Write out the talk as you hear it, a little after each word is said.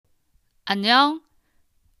안녕.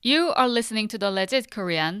 You are listening to The Legit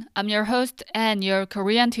Korean. I'm your host and your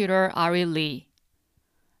Korean tutor, Ari Lee.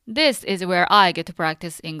 This is where I get to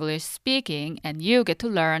practice English speaking and you get to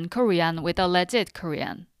learn Korean with a legit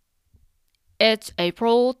Korean. It's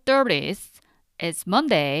April 30th. It's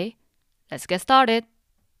Monday. Let's get started.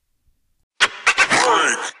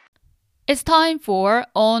 It's time for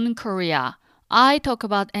On Korea. I talk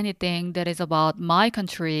about anything that is about my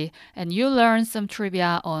country and you learn some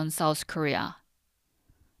trivia on South Korea.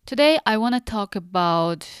 Today I want to talk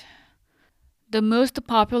about the most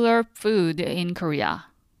popular food in Korea.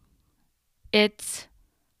 It's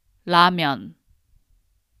ramen.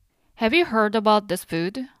 Have you heard about this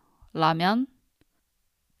food? Ramen?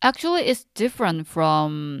 Actually, it's different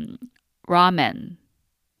from ramen.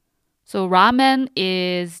 So ramen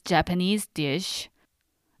is Japanese dish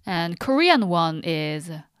and Korean one is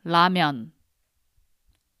ramen.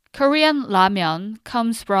 Korean ramen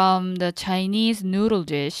comes from the Chinese noodle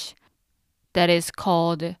dish that is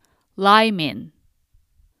called ramen.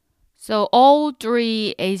 So all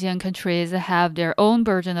three Asian countries have their own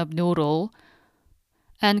version of noodle.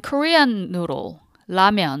 And Korean noodle,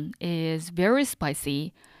 ramen, is very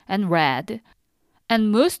spicy and red.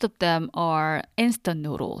 And most of them are instant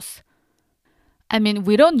noodles. I mean,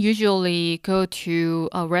 we don't usually go to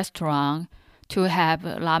a restaurant to have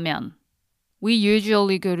ramen. We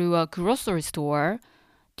usually go to a grocery store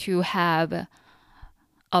to have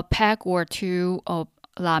a pack or two of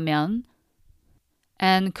ramen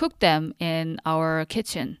and cook them in our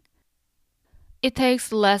kitchen. It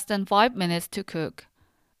takes less than 5 minutes to cook.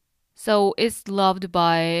 So it's loved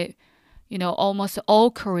by, almost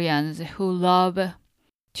all Koreans who love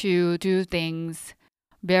to do things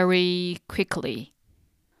very quickly.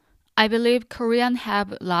 I believe Koreans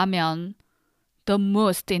have ramen the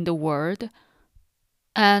most in the world,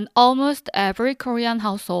 and almost every Korean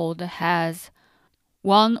household has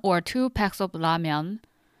one or two packs of ramen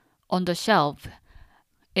on the shelf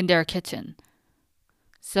in their kitchen.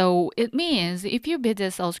 So it means if you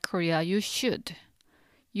visit South Korea, you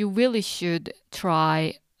really should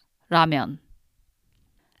try ramen.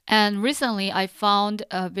 And recently I found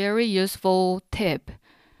a very useful tip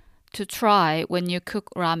to try when you cook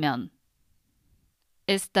ramen.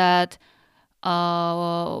 Is that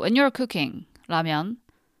when you're cooking ramen,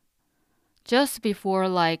 just before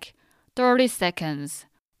like 30 seconds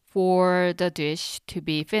for the dish to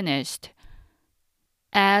be finished,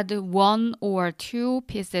 add one or two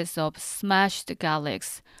pieces of smashed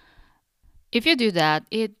garlics. If you do that,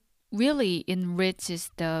 it really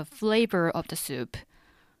enriches the flavor of the soup.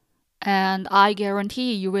 And I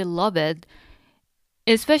guarantee you will love it,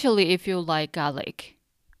 especially if you like garlic.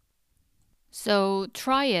 So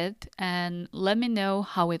try it and let me know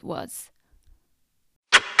how it was.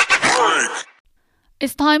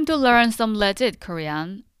 It's time to learn some legit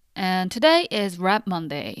Korean. And today is Rap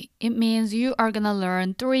Monday. It means you are gonna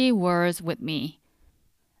learn 3 words with me.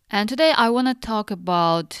 And today I wanna talk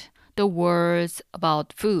about the words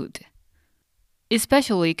about food,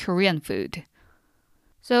 especially Korean food.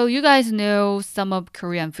 So you guys know some of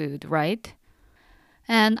Korean food, right?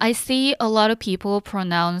 And I see a lot of people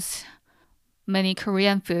pronounce many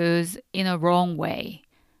Korean foods in a wrong way.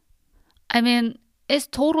 I mean, it's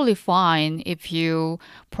totally fine if you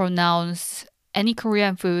pronounce any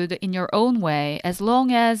Korean food in your own way as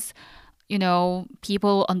long as,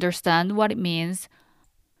 people understand what it means.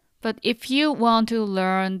 But if you want to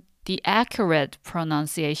learn the accurate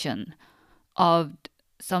pronunciation of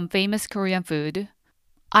some famous Korean food,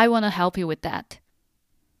 I want to help you with that.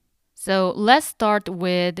 So let's start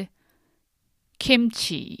with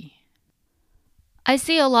kimchi. I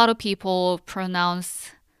see a lot of people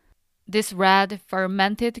pronounce this red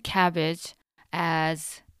fermented cabbage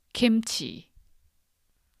as kimchi,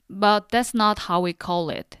 but that's not how we call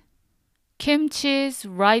it. Kimchi's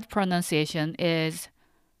right pronunciation is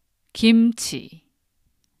kimchi.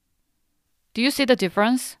 Do you see the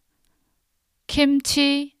difference?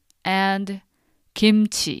 Kimchi and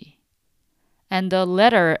kimchi. And the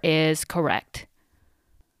letter is correct.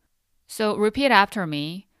 So repeat after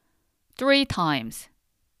me 3 times.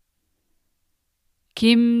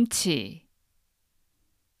 Kimchi.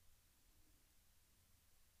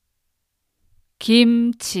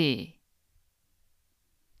 Kimchi.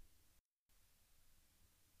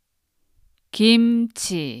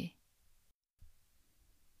 Kimchi.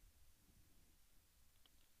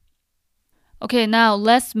 Okay, now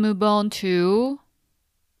let's move on to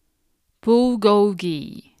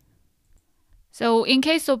bulgogi. So in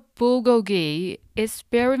case of bulgogi, it's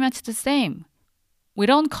very much the same. We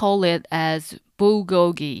don't call it as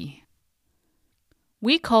bulgogi.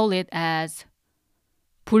 We call it as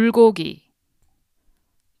불고기.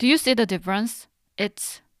 Do you see the difference?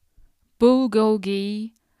 It's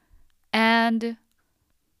bulgogi and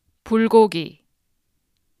불고기.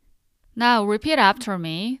 Now repeat after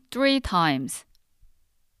me 3 times.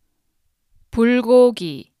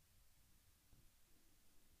 불고기,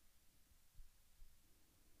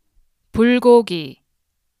 불고기,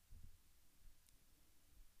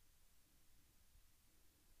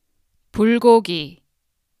 불고기.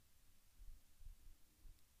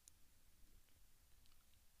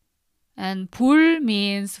 And 불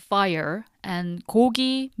means fire and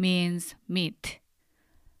고기 means meat.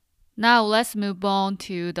 Now let's move on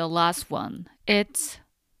to the last one. It's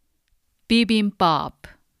bibimbap.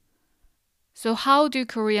 So how do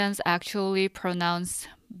Koreans actually pronounce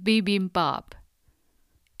bibimbap?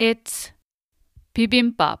 It's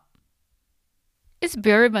bibimbap. It's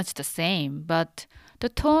very much the same, but the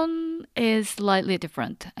tone is slightly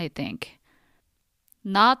different, I think.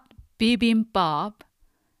 Not bibimbap,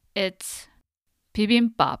 it's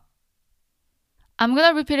bibimbap. I'm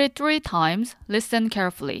gonna repeat it 3 times. Listen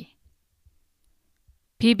carefully.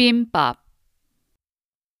 bibimbap,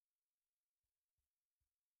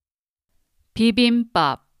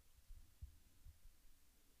 bibimbap,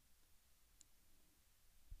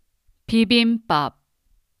 bibimbap.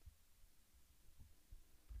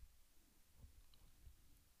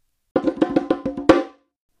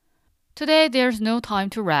 Today there's no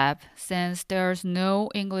time to rap since there's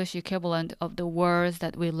no English equivalent of the words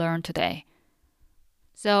that we learned today.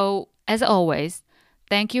 So, as always,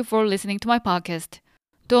 thank you for listening to my podcast.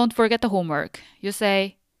 Don't forget the homework. You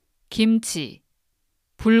say 김치,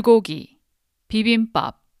 불고기,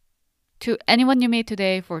 비빔밥 to anyone you meet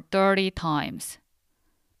today for 30 times.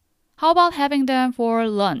 How about having them for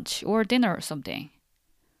lunch or dinner or something?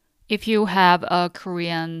 If you have a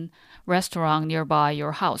Korean restaurant nearby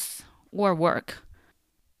your house or work.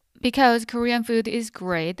 Because Korean food is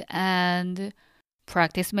great and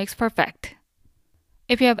practice makes perfect.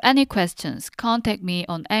 If you have any questions, contact me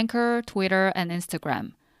on Anchor, Twitter, and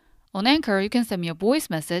Instagram. On Anchor, you can send me a voice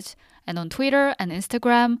message, and on Twitter and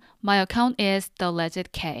Instagram, my account is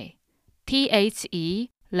TheLegitK. THE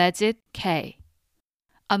Legit K.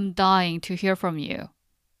 I'm dying to hear from you.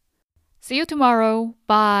 See you tomorrow.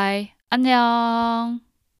 Bye. 안녕.